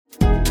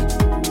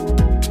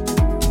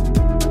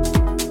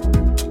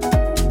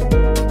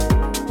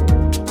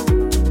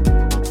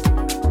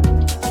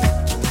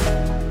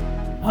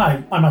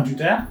I'm Andrew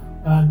Dare,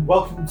 and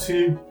welcome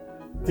to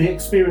the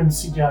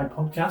Experience CGI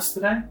podcast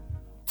today.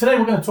 Today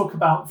we're going to talk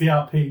about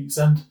VRPs,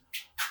 and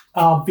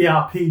are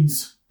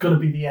VRPs going to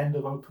be the end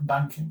of open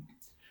banking?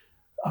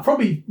 I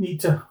probably need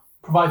to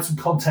provide some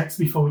context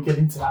before we get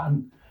into that,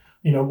 and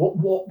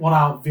what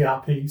are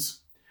VRPs?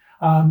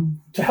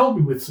 To help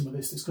me with some of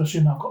this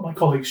discussion, I've got my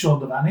colleague Sean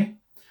Devaney.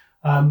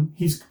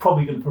 He's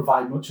probably going to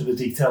provide much of the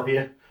detail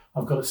here,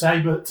 I've got to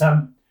say, but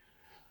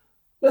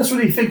let's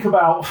really think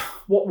about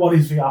what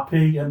is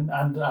VRP, and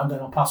then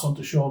I'll pass on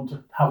to Sean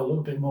to have a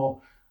little bit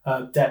more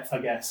depth, I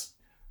guess.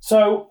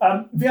 So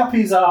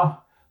VRPs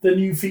are the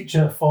new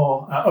feature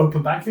for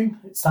open banking.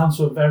 It stands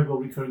for variable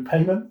recurring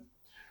payment.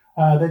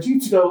 They're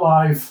due to go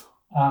live,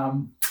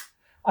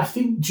 I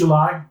think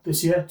July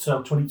this year, so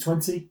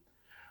 2020.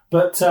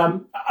 But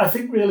I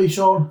think really,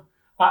 Sean,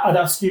 I'd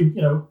ask you,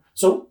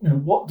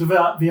 what do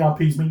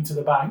VRPs mean to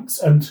the banks?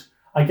 And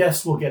I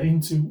guess we'll get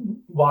into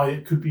why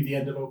it could be the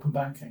end of open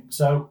banking.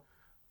 So,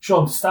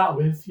 Sean, to start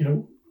with,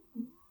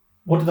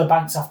 what do the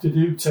banks have to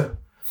do to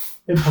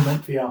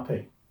implement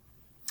VRP?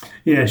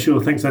 Yeah,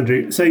 sure. Thanks,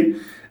 Andrew. So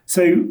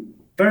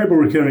variable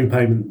recurring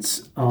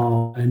payments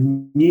are a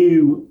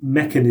new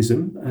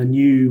mechanism, a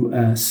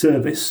new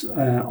service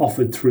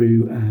offered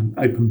through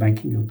open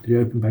banking, or the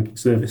open banking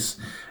service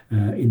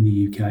in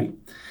the UK.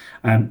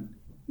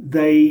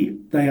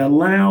 They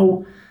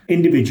allow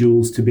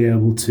individuals to be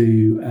able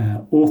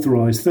to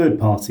authorise third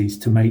parties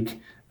to make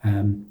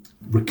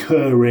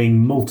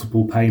recurring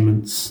multiple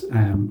payments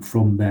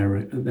from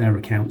their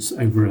accounts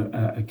over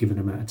a given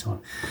amount of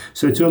time.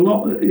 So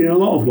in a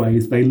lot of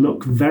ways, they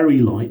look very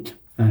like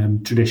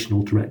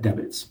traditional direct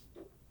debits.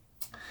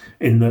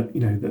 In that,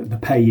 the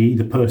payee,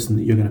 the person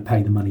that you're going to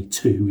pay the money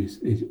to,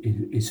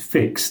 is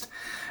fixed.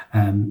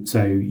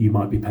 So you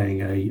might be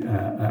paying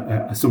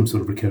a some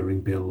sort of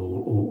recurring bill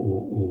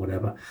or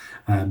whatever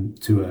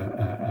to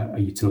a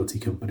utility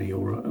company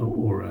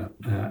or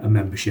a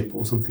membership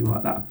or something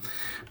like that.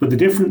 But the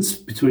difference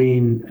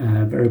between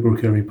variable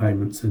recurring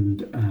payments and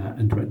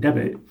direct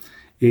debit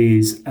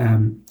is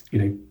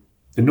the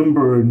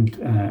number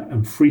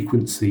and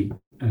frequency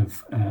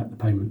of the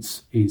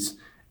payments is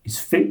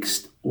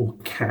fixed or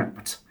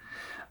capped.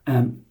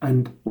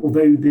 And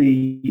although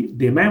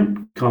the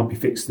amount can't be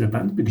fixed in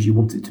advance because you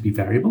want it to be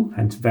variable,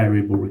 hence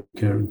variable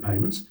recurring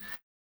payments,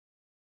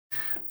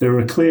 there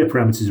are clear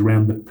parameters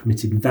around the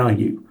permitted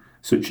value,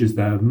 such as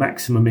the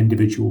maximum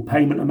individual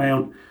payment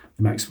amount,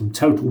 the maximum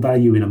total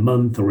value in a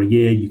month or a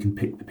year. You can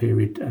pick the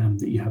period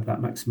that you have that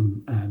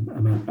maximum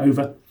amount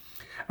over.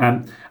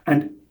 And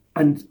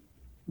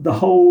the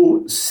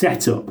whole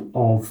setup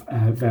of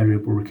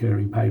variable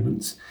recurring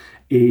payments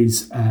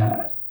is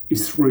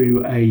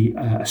through a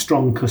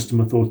strong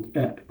customer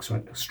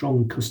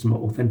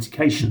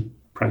authentication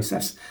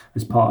process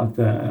as part of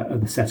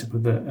the setup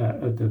of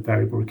the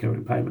variable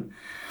recurring payment.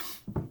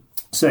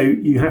 So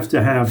you have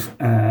to have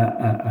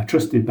a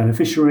trusted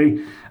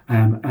beneficiary,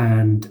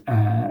 and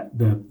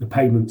the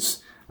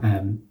payments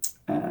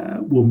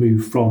will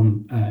move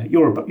from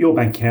your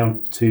bank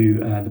account to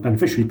the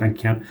beneficiary's bank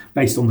account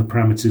based on the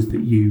parameters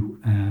that you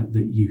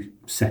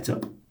set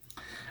up.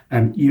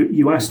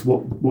 You asked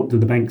what do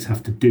the banks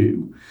have to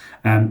do?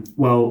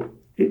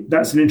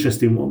 That's an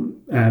interesting one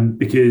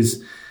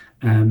because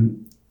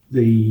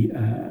the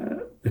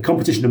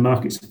Competition and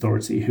Markets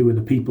Authority, who are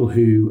the people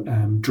who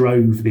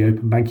drove the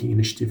open banking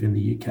initiative in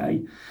the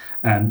UK,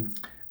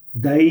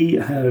 they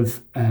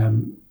have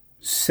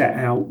set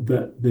out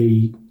that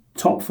the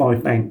top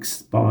 5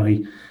 banks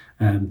by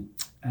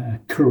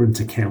current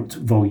account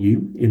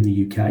volume in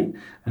the UK,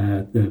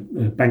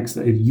 the banks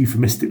that are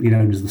euphemistically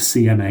known as the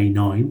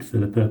CMA9 for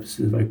the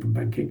purposes of open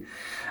banking,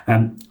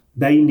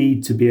 they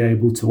need to be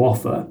able to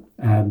offer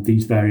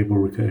these variable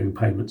recurring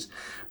payments,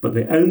 but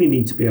they only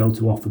need to be able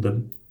to offer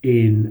them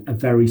in a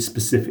very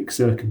specific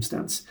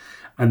circumstance,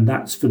 and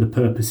that's for the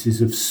purposes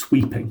of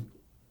sweeping.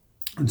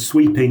 And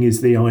sweeping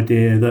is the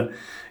idea that,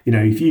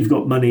 if you've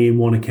got money in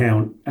one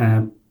account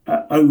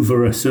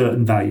over a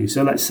certain value,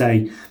 so let's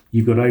say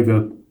you've got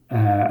over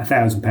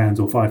 £1,000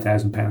 or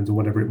 £5,000 or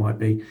whatever it might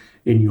be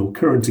in your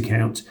current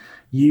account,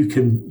 you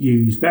can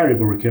use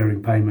variable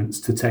recurring payments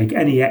to take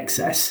any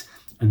excess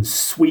and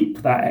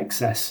sweep that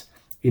excess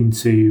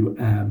into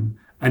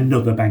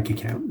another bank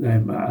account,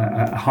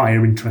 a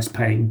higher interest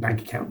paying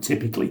bank account,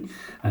 typically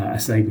a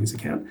savings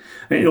account.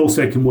 It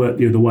also can work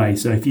the other way.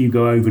 So if you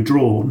go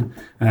overdrawn,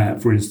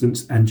 for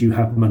instance, and you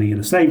have money in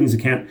a savings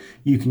account,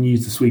 you can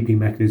use the sweeping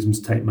mechanisms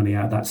to take money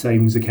out of that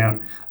savings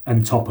account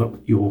and top up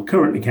your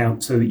current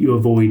account so that you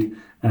avoid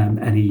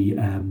any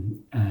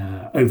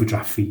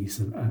overdraft fees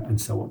and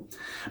so on.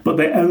 But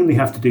they only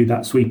have to do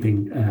that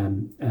sweeping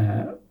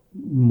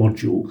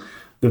module.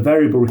 The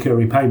variable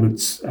recurring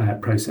payments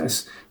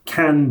process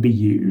can be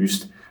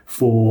used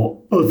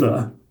for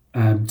other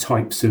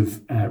types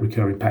of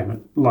recurring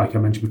payment, like I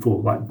mentioned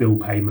before, like bill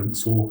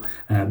payments or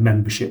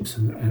memberships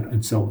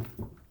and so on.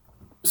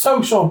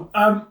 So, Sean,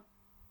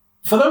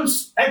 for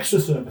those extra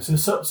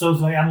services, so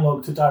as they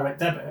analog to direct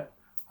debit,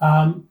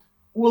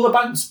 will the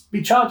banks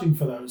be charging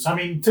for those? I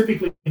mean,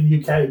 typically in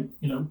the UK,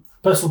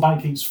 personal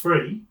banking's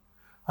free,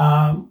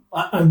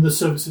 and the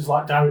services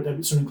like direct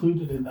debits are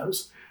included in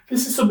those.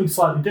 This is something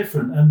slightly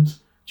different. And,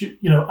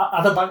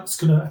 are the banks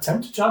going to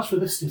attempt to charge for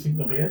this? Do you think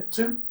they'll be able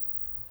to?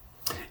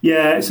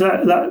 Yeah,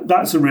 so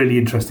that's a really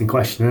interesting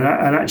question.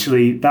 And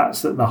actually,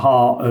 that's at the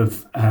heart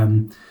of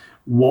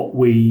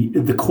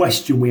the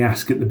question we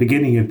ask at the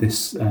beginning of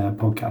this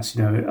podcast.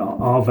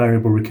 Are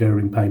variable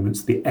recurring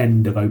payments the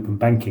end of open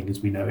banking as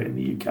we know it in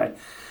the UK?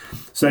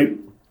 So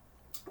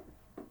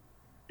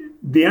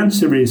the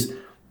answer is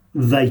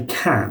they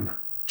can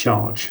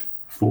charge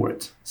for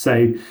it.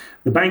 So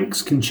the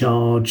banks can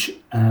charge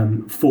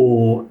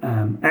for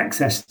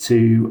access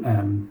to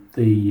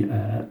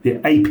the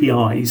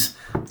APIs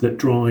that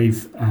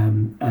drive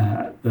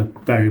the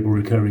variable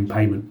recurring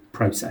payment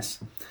process.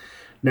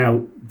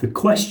 Now, the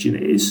question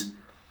is,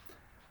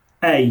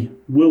 A,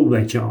 will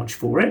they charge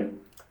for it?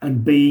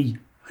 And B,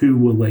 who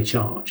will they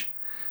charge?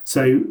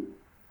 So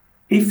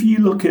if you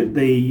look at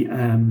the,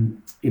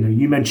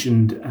 you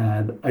mentioned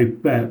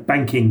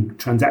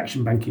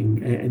transaction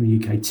banking in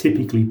the UK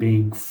typically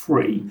being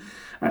free.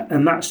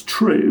 And that's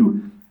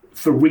true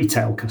for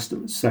retail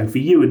customers. So for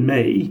you and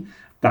me,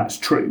 that's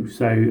true.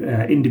 So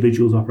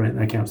individuals operating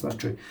their accounts, that's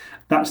true.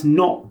 That's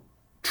not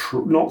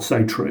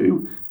so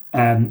true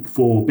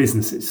for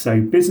businesses.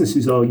 So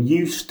businesses are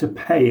used to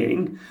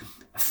paying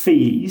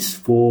fees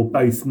for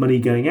both money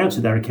going out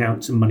of their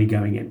accounts and money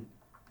going in.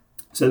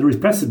 So there is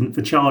precedent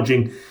for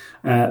charging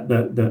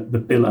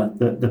the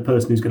biller, the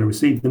person who's going to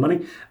receive the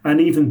money,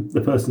 and even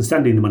the person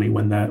sending the money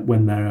when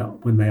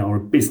they are a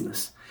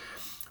business.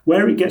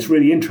 Where it gets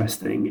really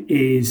interesting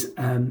is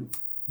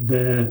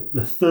the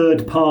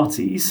third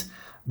parties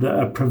that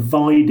are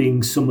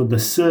providing some of the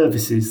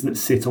services that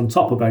sit on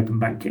top of open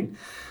banking.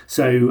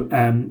 So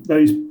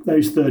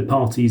those third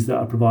parties that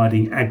are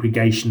providing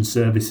aggregation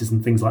services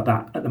and things like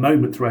that at the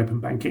moment through open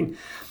banking,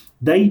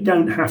 they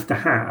don't have to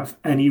have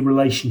any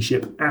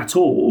relationship at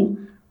all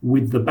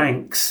with the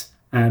banks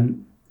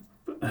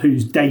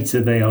whose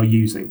data they are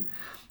using.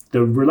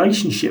 The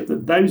relationship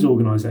that those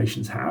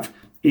organisations have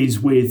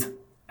is with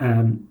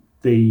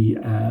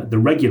the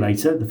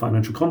regulator, the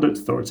Financial Conduct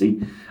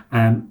Authority,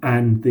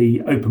 and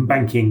the open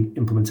banking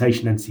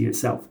implementation entity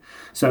itself.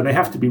 So they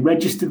have to be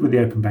registered with the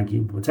open banking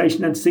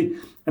implementation entity,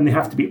 and they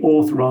have to be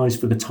authorised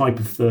for the type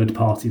of third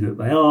party that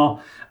they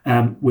are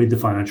with the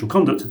Financial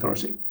Conduct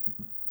Authority.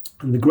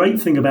 And the great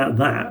thing about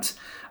that,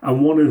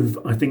 and one of,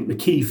 I think, the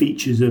key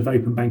features of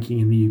open banking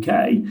in the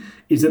UK,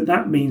 is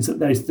that means that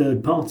those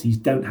third parties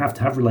don't have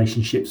to have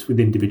relationships with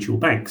individual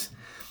banks.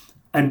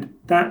 And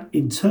that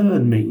in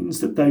turn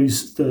means that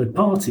those third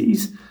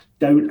parties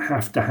don't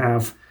have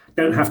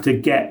to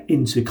get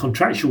into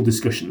contractual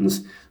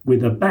discussions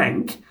with a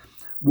bank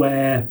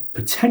where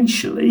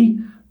potentially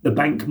the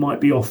bank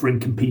might be offering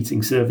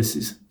competing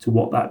services to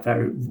what that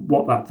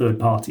third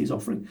party is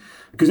offering.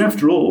 Because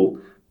after all,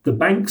 the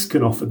banks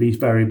can offer these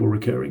variable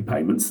recurring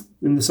payments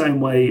in the same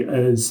way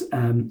as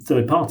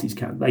third parties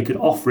can. They could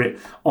offer it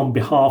on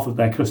behalf of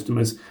their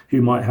customers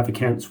who might have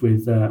accounts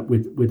with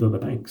other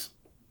banks.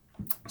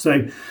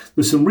 So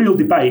there's some real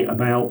debate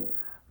about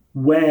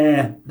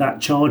where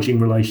that charging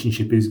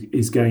relationship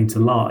is going to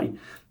lie,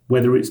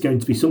 whether it's going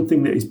to be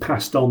something that is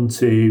passed on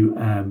to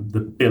the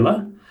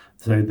biller,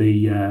 so the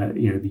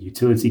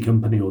utility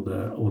company or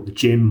the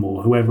gym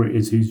or whoever it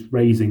is who's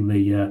raising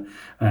the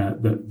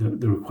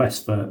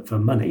request for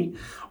money,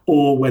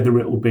 or whether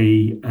it will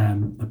be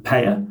a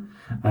payer.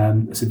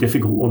 It's a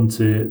difficult one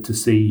to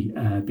see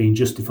being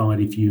justified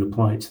if you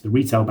apply it to the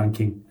retail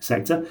banking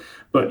sector,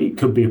 but it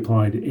could be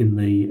applied in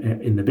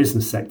the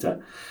business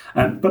sector.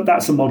 But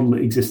that's a model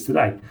that exists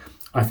today.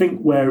 I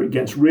think where it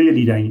gets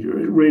really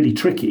dangerous, really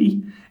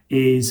tricky,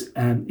 is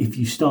if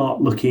you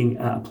start looking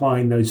at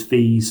applying those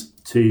fees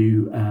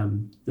to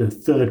the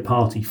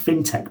third-party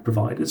fintech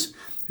providers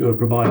who are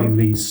providing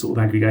these sort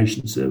of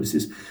aggregation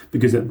services,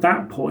 because at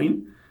that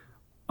point,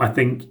 I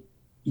think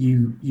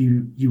you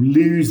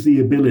lose the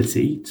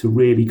ability to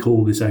really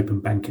call this open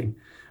banking,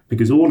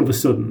 because all of a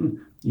sudden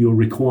you're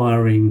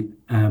requiring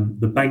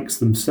the banks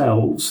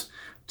themselves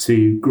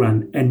to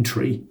grant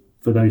entry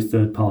for those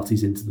third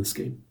parties into the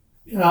scheme.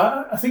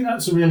 Yeah, I think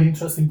that's a really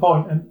interesting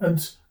point.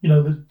 And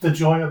the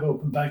joy of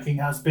open banking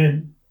has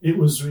been it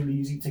was really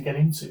easy to get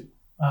into.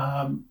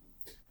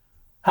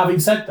 Having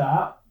said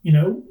that,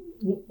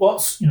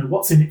 what's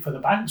in it for the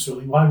banks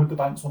really? Why would the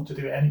banks want to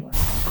do it anyway?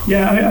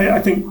 Yeah,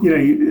 I think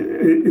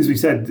as we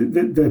said,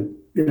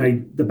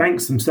 the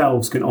banks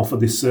themselves can offer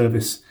this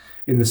service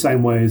in the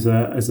same way as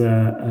a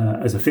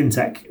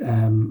fintech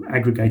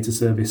aggregator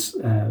service,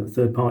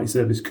 third party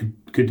service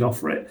could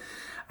offer it,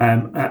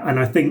 and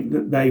I think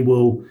that they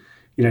will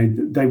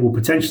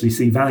potentially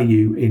see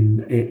value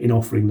in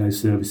offering those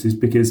services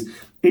because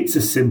it's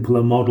a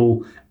simpler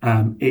model.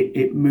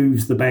 It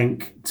moves the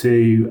bank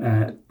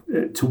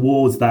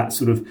towards that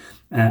sort of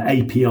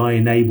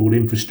API-enabled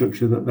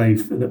infrastructure that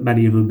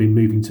many of them have been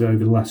moving to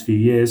over the last few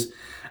years.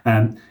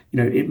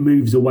 It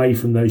moves away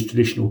from those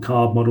traditional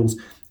card models.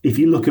 if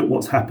you look at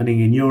what's happening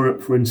in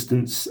Europe, for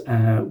instance,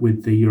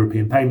 with the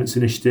European Payments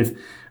Initiative,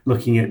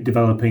 looking at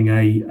developing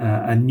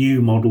a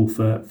new model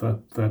for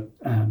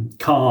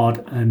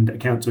card and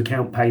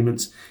account-to-account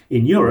payments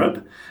in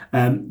Europe,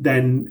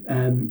 then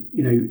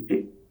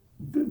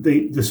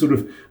the sort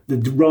of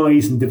the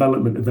rise and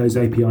development of those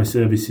API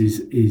services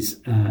is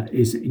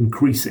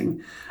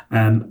increasing,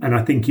 and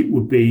I think it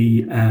would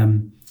be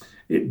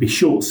it'd be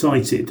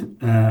short-sighted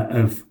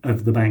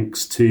of the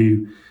banks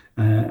to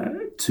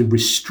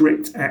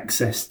restrict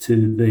access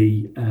to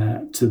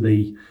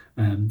the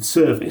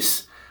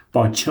service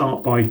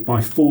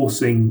by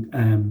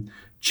forcing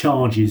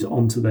charges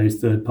onto those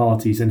third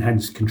parties and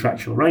hence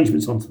contractual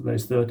arrangements onto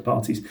those third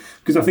parties,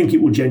 because I think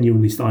it will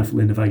genuinely stifle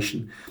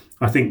innovation.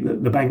 I think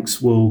that the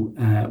banks will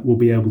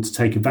be able to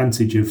take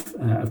advantage of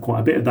quite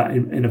a bit of that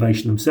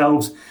innovation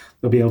themselves.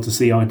 They'll be able to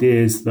see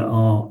ideas that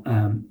are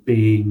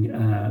being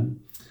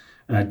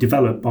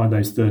developed by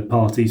those third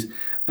parties,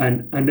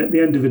 and at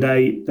the end of the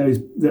day,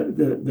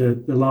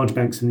 the large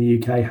banks in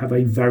the UK have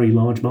a very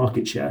large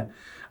market share,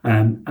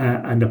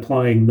 and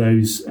applying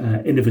those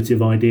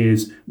innovative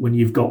ideas when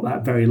you've got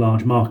that very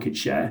large market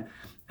share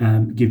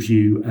gives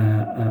you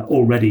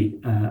already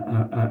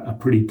a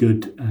pretty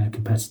good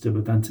competitive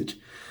advantage.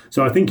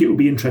 So I think it will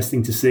be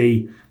interesting to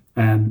see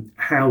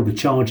how the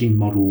charging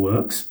model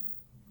works,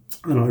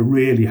 and I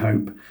really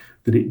hope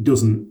that it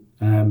doesn't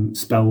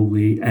spell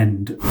the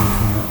end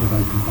of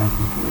open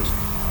banking for us.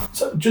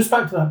 So just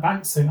back to that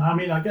banks thing, I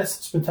mean, I guess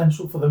it's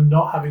potential for them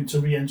not having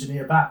to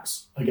re-engineer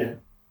BACS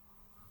again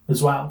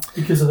as well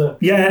because of the...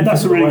 Yeah,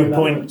 that's a really good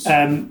point.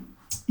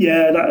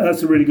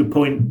 That's a really good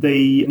point.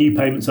 The new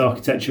payments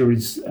architecture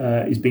is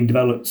being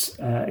developed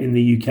in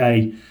the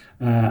UK,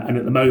 and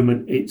at the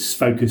moment it's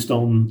focused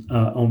on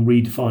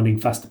redefining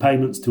faster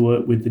payments to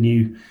work with the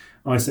new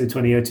ISO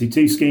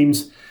 20022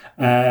 schemes.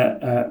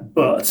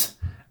 But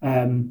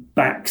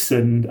BACS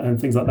and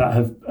things like that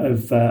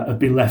have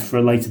been left for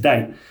a later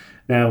date.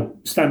 Now,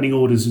 standing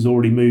orders has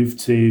already moved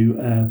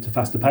to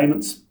faster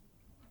payments.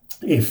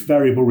 If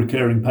variable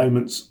recurring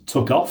payments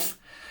took off,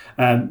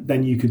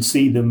 then you could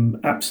see them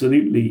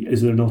absolutely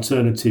as an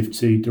alternative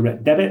to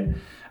direct debit,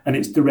 and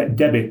it's direct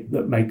debit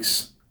that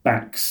makes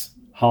BACS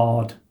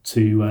hard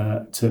to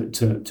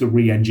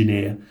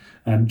re-engineer,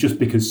 just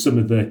because some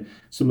of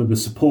the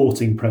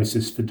supporting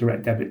process for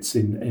direct debits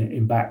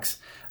in BACS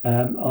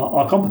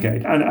are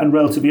complicated and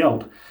relatively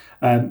old.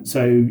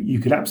 So you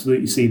could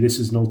absolutely see this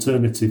as an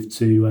alternative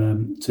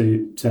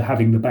to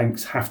having the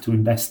banks have to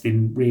invest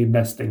in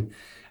reinvesting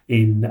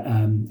in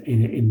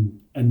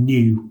a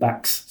new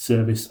BACS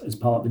service as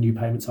part of the new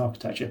payments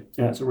architecture.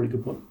 Yeah, that's a really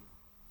good point.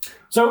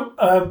 So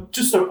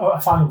just a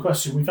final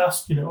question. We've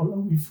asked,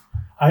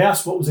 I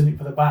asked what was in it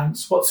for the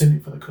banks, what's in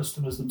it for the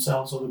customers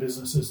themselves or the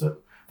businesses that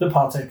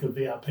partake of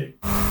VRP.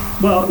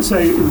 Well, so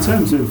in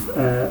terms of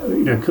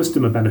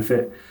customer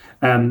benefit,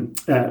 from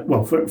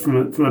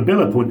a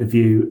biller point of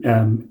view,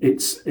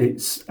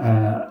 it's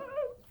a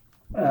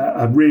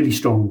really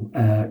strong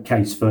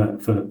case for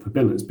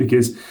billers,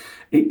 because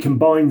it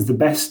combines the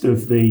best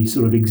of the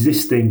sort of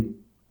existing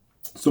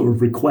sort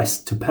of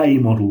request to pay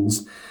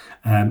models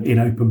in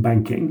open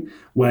banking,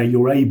 where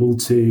you're able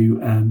to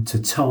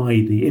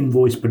tie the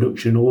invoice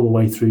production all the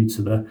way through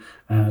to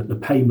the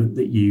payment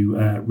that you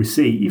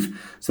receive,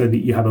 so that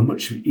you have a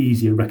much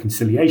easier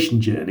reconciliation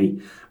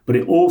journey. But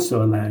it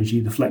also allows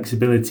you the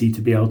flexibility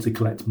to be able to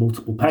collect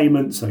multiple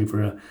payments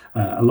over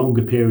a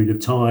longer period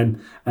of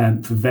time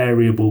for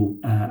variable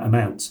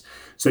amounts.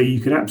 So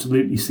you can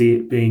absolutely see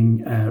it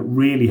being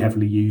really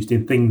heavily used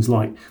in things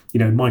like,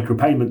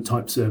 micropayment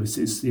type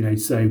services.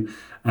 So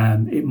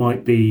it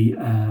might be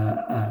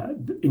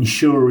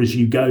insure as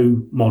you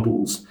go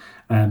models,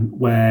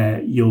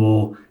 where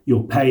you're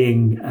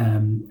paying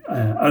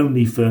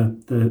only for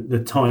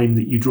the time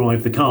that you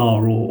drive the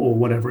car or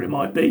whatever it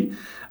might be,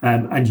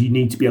 and you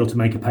need to be able to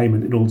make a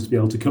payment in order to be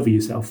able to cover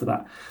yourself for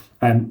that.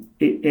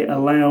 It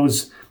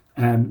allows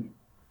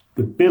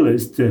the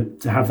billers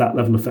to have that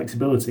level of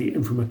flexibility,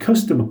 and from a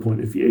customer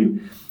point of view,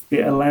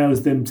 it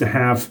allows them to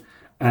have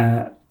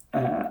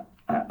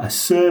a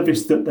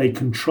service that they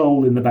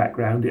control in the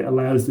background. It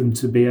allows them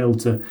to be able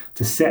to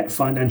set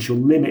financial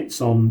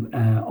limits on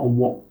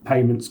what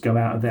payments go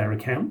out of their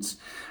accounts,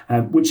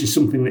 which is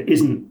something that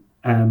isn't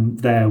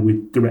there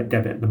with direct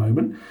debit at the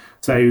moment.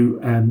 So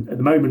at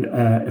the moment,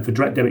 if a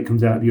direct debit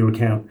comes out of your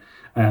account,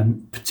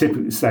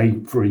 particularly say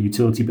for a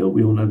utility bill,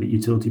 we all know that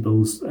utility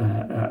bills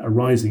are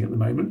rising at the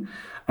moment.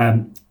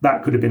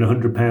 That could have been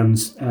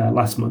 £100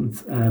 last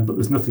month, but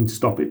there's nothing to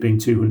stop it being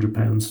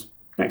 £200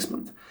 next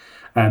month.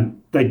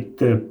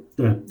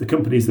 The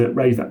companies that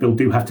raise that bill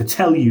do have to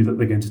tell you that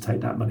they're going to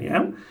take that money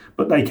out,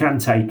 but they can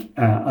take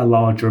a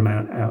larger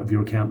amount out of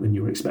your account than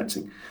you're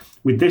expecting.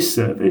 With this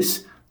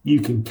service, you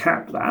can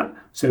cap that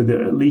so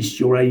that at least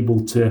you're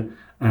able to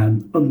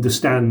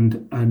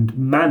understand and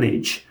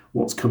manage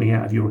what's coming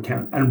out of your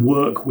account and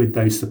work with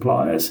those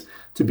suppliers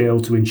to be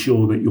able to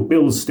ensure that your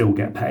bills still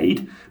get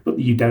paid, but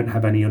that you don't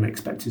have any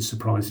unexpected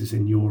surprises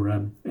in your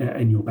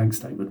bank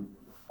statement.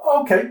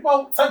 Okay,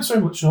 well, thanks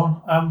very much,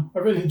 Sean. I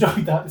really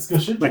enjoyed that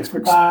discussion. Thanks,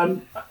 folks.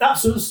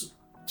 That's us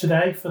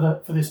today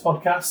for this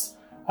podcast.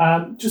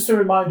 Just a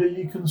reminder,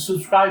 you can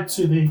subscribe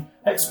to the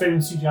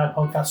Experience CGI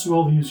podcast through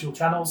all the usual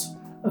channels.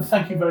 And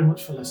thank you very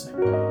much for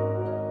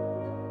listening.